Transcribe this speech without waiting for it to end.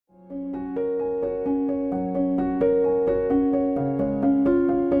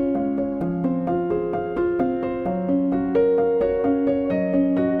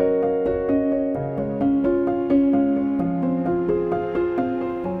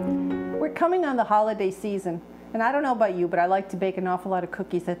coming on the holiday season, and I don't know about you, but I like to bake an awful lot of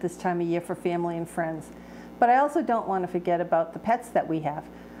cookies at this time of year for family and friends. But I also don't want to forget about the pets that we have.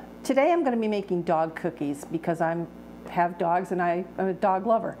 Today I'm going to be making dog cookies because I have dogs and I'm a dog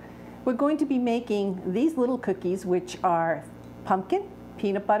lover. We're going to be making these little cookies, which are pumpkin,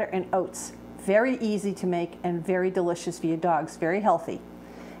 peanut butter, and oats. Very easy to make and very delicious for your dogs, very healthy.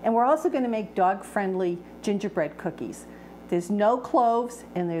 And we're also going to make dog-friendly gingerbread cookies. There's no cloves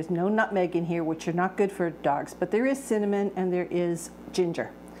and there's no nutmeg in here, which are not good for dogs, but there is cinnamon and there is ginger.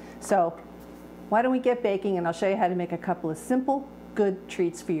 So why don't we get baking, and I'll show you how to make a couple of simple, good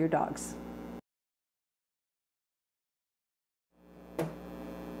treats for your dogs.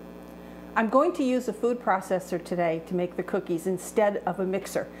 I'm going to use a food processor today to make the cookies instead of a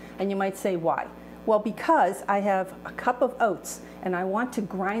mixer. And you might say, why? Well, because I have a cup of oats and I want to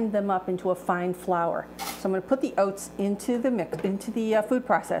grind them up into a fine flour. So I'm going to put the oats into the food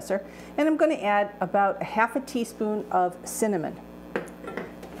processor, and I'm going to add about half a teaspoon of cinnamon.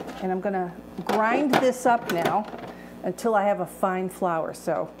 And I'm going to grind this up now until I have a fine flour.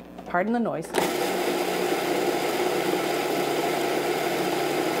 So pardon the noise.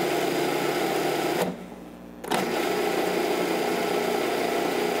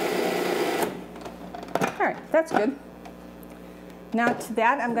 All right, that's good. Now to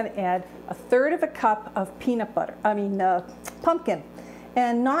that, I'm going to add 1/3 cup of pumpkin,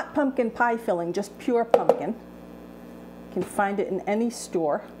 and not pumpkin pie filling, just pure pumpkin. You can find it in any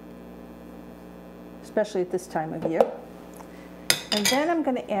store, especially at this time of year. And then I'm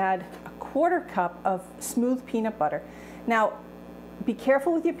going to add 1/4 cup of smooth peanut butter. Now, be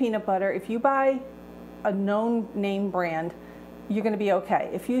careful with your peanut butter. If you buy a known name brand, you're going to be okay.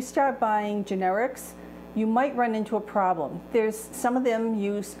 If you start buying generics, you might run into a problem. Some of them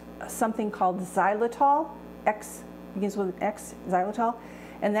use something called xylitol, begins with an X, xylitol,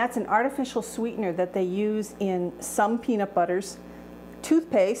 and that's an artificial sweetener that they use in some peanut butters,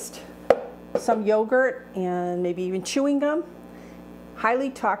 toothpaste, some yogurt, and maybe even chewing gum. Highly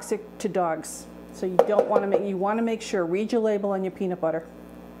toxic to dogs. So you want to make sure, read your label on your peanut butter.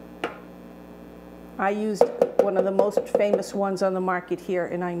 I used one of the most famous ones on the market here,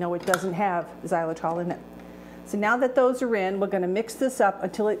 and I know it doesn't have xylitol in it. So now that those are in, we're going to mix this up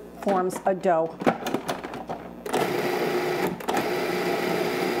until it forms a dough.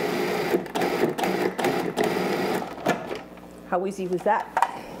 How easy was that?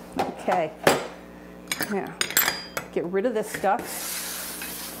 Okay. Now, get rid of this stuff.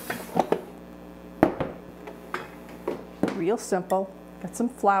 Real simple. Got some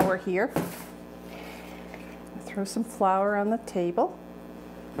flour here. Throw some flour on the table.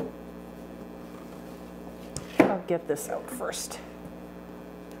 I'll get this out first.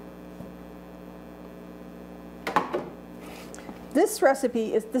 This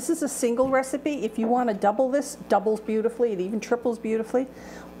recipe this is a single recipe. If you want to double this, doubles beautifully. It even triples beautifully.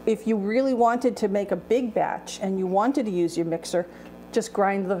 If you really wanted to make a big batch and you wanted to use your mixer, just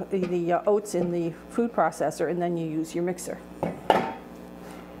grind the oats in the food processor and then you use your mixer.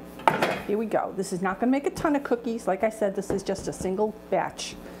 Here we go. This is not going to make a ton of cookies. Like I said, this is just a single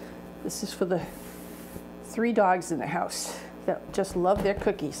batch. This is for the 3 dogs in the house that just love their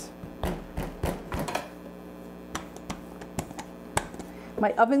cookies.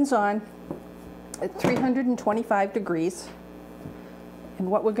 My oven's on at 325 degrees. And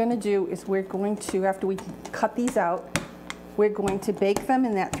what we're going to do is we're going to, after we cut these out, we're going to bake them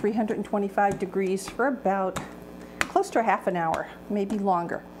in that 325 degrees for about close to a half an hour, maybe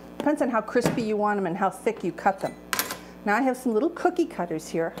longer. Depends on how crispy you want them and how thick you cut them. Now I have some little cookie cutters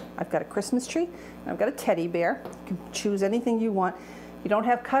here. I've got a Christmas tree, and I've got a teddy bear. You can choose anything you want. If you don't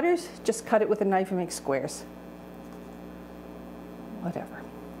have cutters, just cut it with a knife and make squares. Whatever.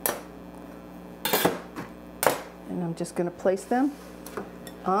 And I'm just going to place them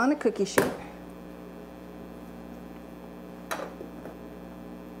on a cookie sheet.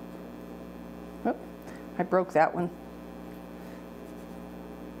 Oh, I broke that one.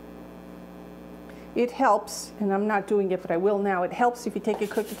 It helps, and I'm not doing it, but I will now. It helps if you take your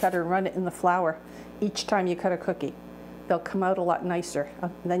cookie cutter and run it in the flour each time you cut a cookie. They'll come out a lot nicer.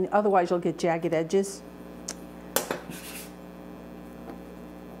 Then otherwise you'll get jagged edges.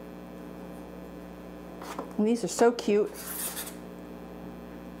 And these are so cute.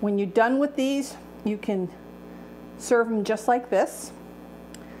 When you're done with these, you can serve them just like this,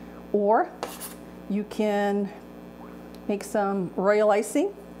 or you can make some royal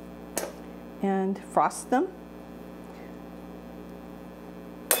icing and frost them.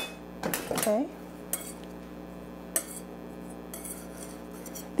 Okay.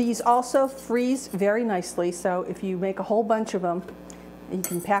 These also freeze very nicely, so if you make a whole bunch of them You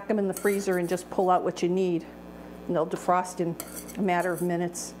can pack them in the freezer and just pull out what you need, and they'll defrost in a matter of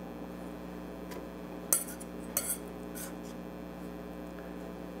minutes.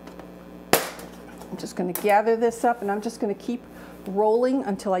 I'm just going to gather this up, and I'm just going to keep rolling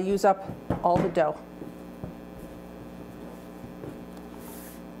until I use up all the dough.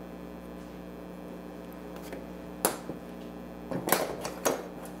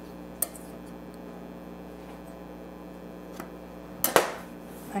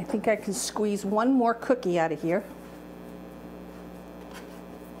 I think I can squeeze one more cookie out of here.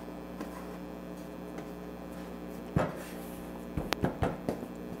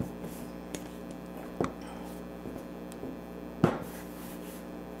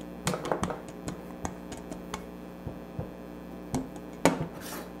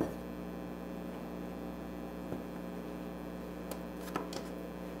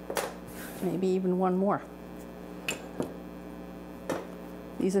 Maybe even one more.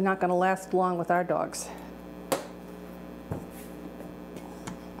 These are not going to last long with our dogs.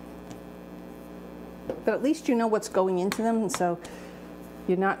 But at least you know what's going into them, and so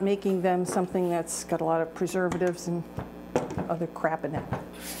you're not making them something that's got a lot of preservatives and other crap in it.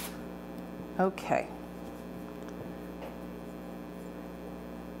 Okay.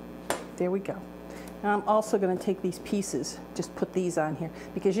 There we go. Now I'm also going to take these pieces, just put these on here,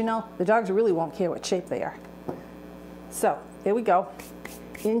 because you know, the dogs really won't care what shape they are. So, there we go.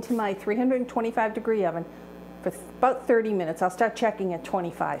 Into my 325-degree oven for about 30 minutes. I'll start checking at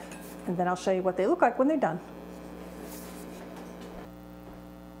 25, and then I'll show you what they look like when they're done.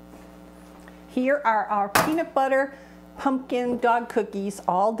 Here are our peanut butter pumpkin dog cookies,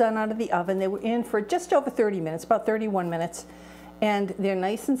 all done out of the oven. They were in for just over 30 minutes, about 31 minutes, and they're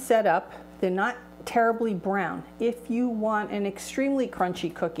nice and set up. They're not terribly brown. If you want an extremely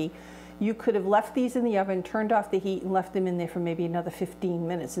crunchy cookie, you could have left these in the oven, turned off the heat, and left them in there for maybe another 15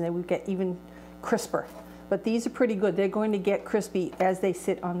 minutes, and they would get even crisper. But these are pretty good. They're going to get crispy as they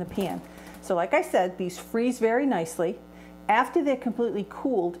sit on the pan. So like I said, these freeze very nicely. After they're completely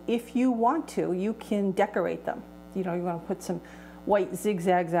cooled, if you want to, you can decorate them. You know, you want to put some white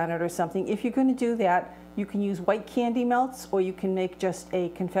zigzags on it or something. If you're going to do that, you can use white candy melts, or you can make just a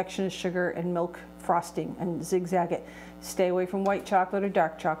confectioner's sugar and milk frosting and zigzag it. Stay away from white chocolate or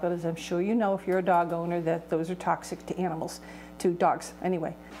dark chocolate, as I'm sure you know if you're a dog owner that those are toxic to animals, to dogs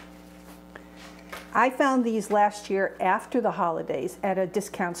anyway. I found these last year after the holidays at a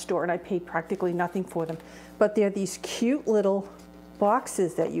discount store, and I paid practically nothing for them. But they're these cute little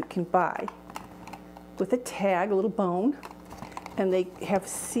boxes that you can buy with a tag, a little bone, and they have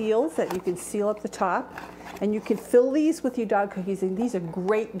seals that you can seal up the top, and you can fill these with your dog cookies, and these are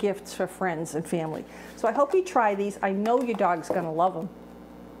great gifts for friends and family. So I hope you try these. I know your dog's going to love them.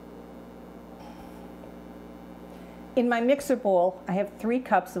 In my mixer bowl, I have 3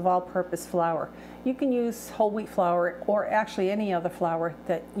 cups of all-purpose flour. You can use whole wheat flour or actually any other flour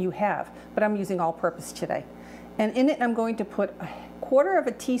that you have, but I'm using all-purpose today. And in it, I'm going to put a quarter of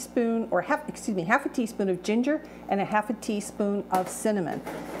a teaspoon, or half a teaspoon of ginger and a half a teaspoon of cinnamon.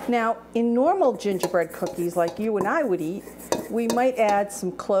 Now, in normal gingerbread cookies like you and I would eat, we might add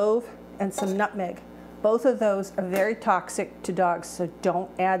some clove and some nutmeg. Both of those are very toxic to dogs, so don't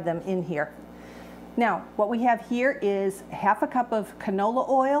add them in here. Now, what we have here is half a cup of canola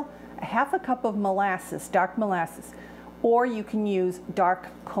oil, a half a cup of molasses, dark molasses, or you can use dark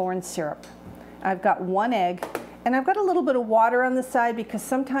corn syrup. I've got 1 egg, and I've got a little bit of water on the side because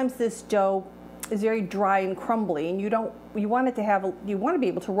sometimes this dough is very dry and crumbly, and you want to be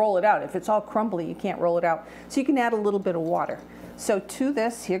able to roll it out. If it's all crumbly, you can't roll it out. So you can add a little bit of water. So to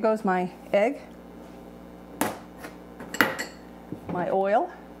this, here goes my egg, my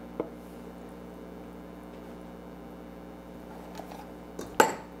oil,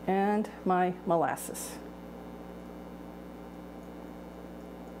 and my molasses.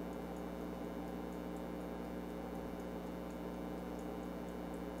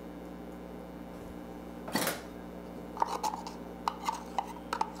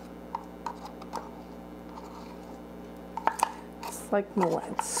 It's like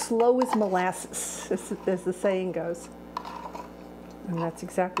slow as molasses, as the saying goes. And that's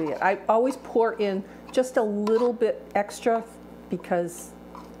exactly it. I always pour in just a little bit extra because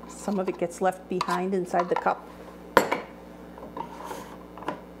some of it gets left behind inside the cup.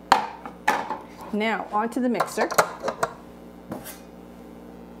 Now, onto the mixer.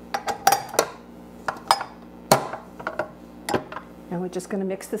 And we're just going to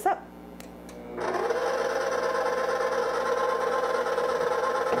mix this up.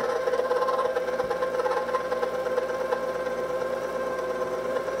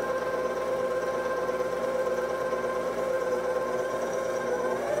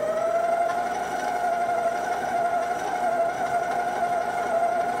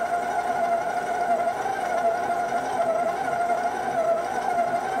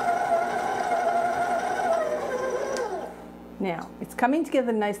 Now, it's coming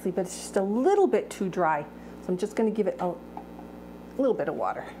together nicely, but it's just a little bit too dry. So I'm just going to give it a little bit of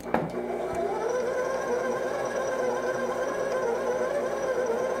water.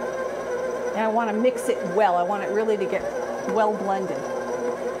 And I want to mix it well. I want it really to get well blended.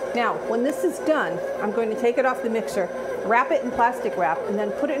 Now, when this is done, I'm going to take it off the mixer, wrap it in plastic wrap, and then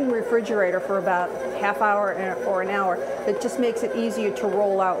put it in the refrigerator for about half hour or an hour. It just makes it easier to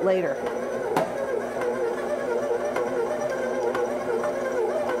roll out later.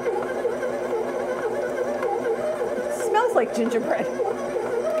 It smells like gingerbread.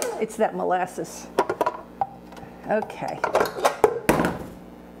 It's that molasses. Okay.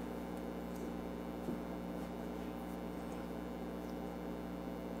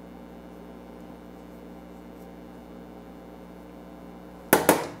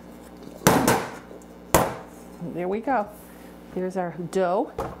 There we go. Here's our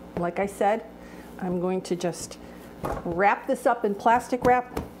dough. Like I said, I'm going to just wrap this up in plastic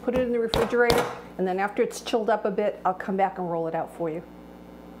wrap, put it in the refrigerator, and then after it's chilled up a bit, I'll come back and roll it out for you.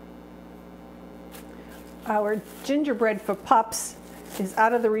 Our gingerbread for pups is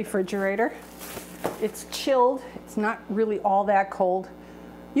out of the refrigerator. It's chilled. It's not really all that cold.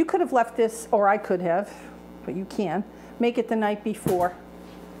 You could have left this, or I could have, but you can. Make it the night before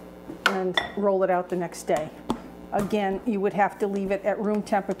and roll it out the next day. Again, you would have to leave it at room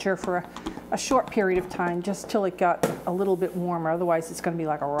temperature for a short period of time, just till it got a little bit warmer. Otherwise, it's going to be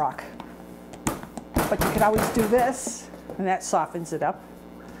like a rock. But you could always do this, and that softens it up.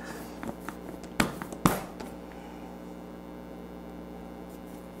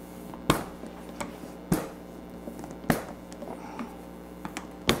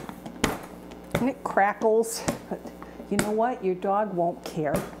 And it crackles, but you know what? Your dog won't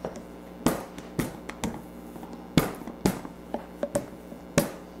care.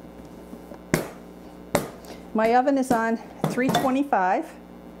 My oven is on 325. I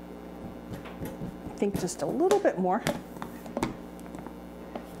think just a little bit more.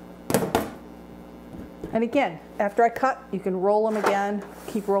 And again, after I cut, you can roll them again,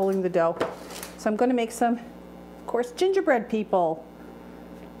 keep rolling the dough. So I'm going to make some, of course, gingerbread people.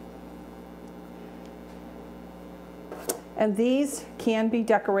 And these can be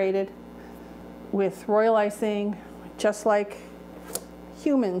decorated with royal icing, just like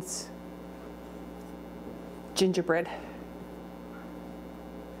humans' gingerbread.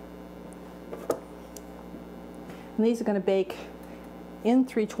 And these are going to bake in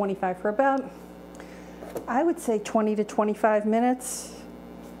 325 for about, I would say, 20 to 25 minutes.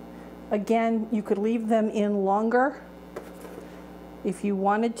 Again, you could leave them in longer if you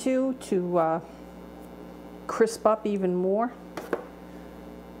wanted to crisp up even more.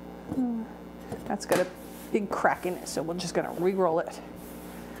 That's got a big crack in it, so we're just going to re-roll it.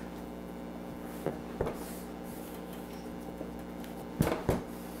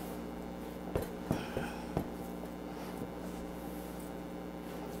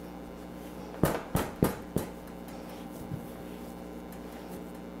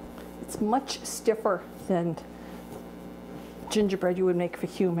 It's much stiffer than gingerbread you would make for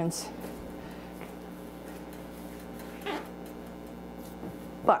humans.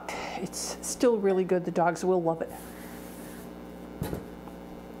 But it's still really good. The dogs will love it.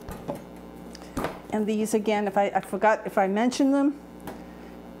 And these, again, I forgot if I mentioned them,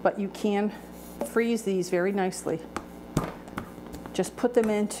 but you can freeze these very nicely. Just put them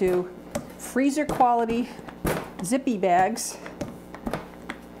into freezer quality zippy bags.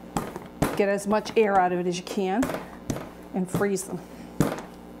 Get as much air out of it as you can and freeze them.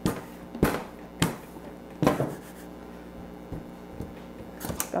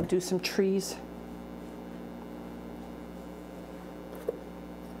 I'll do some trees.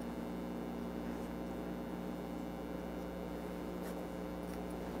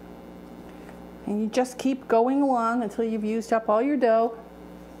 And you just keep going along until you've used up all your dough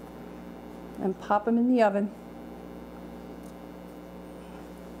and pop them in the oven.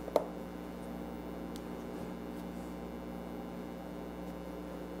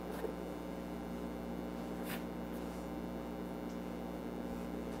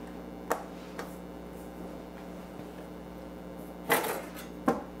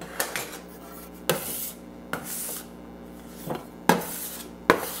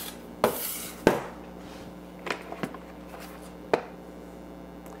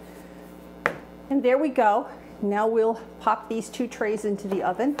 And there we go. Now we'll pop these two trays into the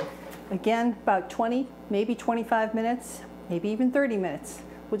oven. Again, about 20, maybe 25 minutes, maybe even 30 minutes.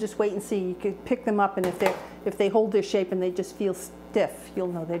 We'll just wait and see. You can pick them up, and if they hold their shape and they just feel stiff, you'll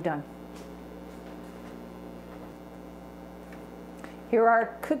know they're done. Here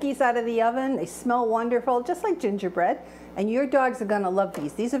are cookies out of the oven. They smell wonderful, just like gingerbread. And your dogs are going to love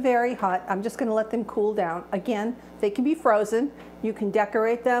these. These are very hot. I'm just going to let them cool down. Again, they can be frozen. You can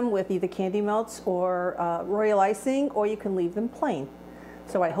decorate them with either candy melts or royal icing, or you can leave them plain.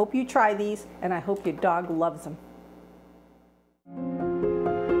 So I hope you try these, and I hope your dog loves them.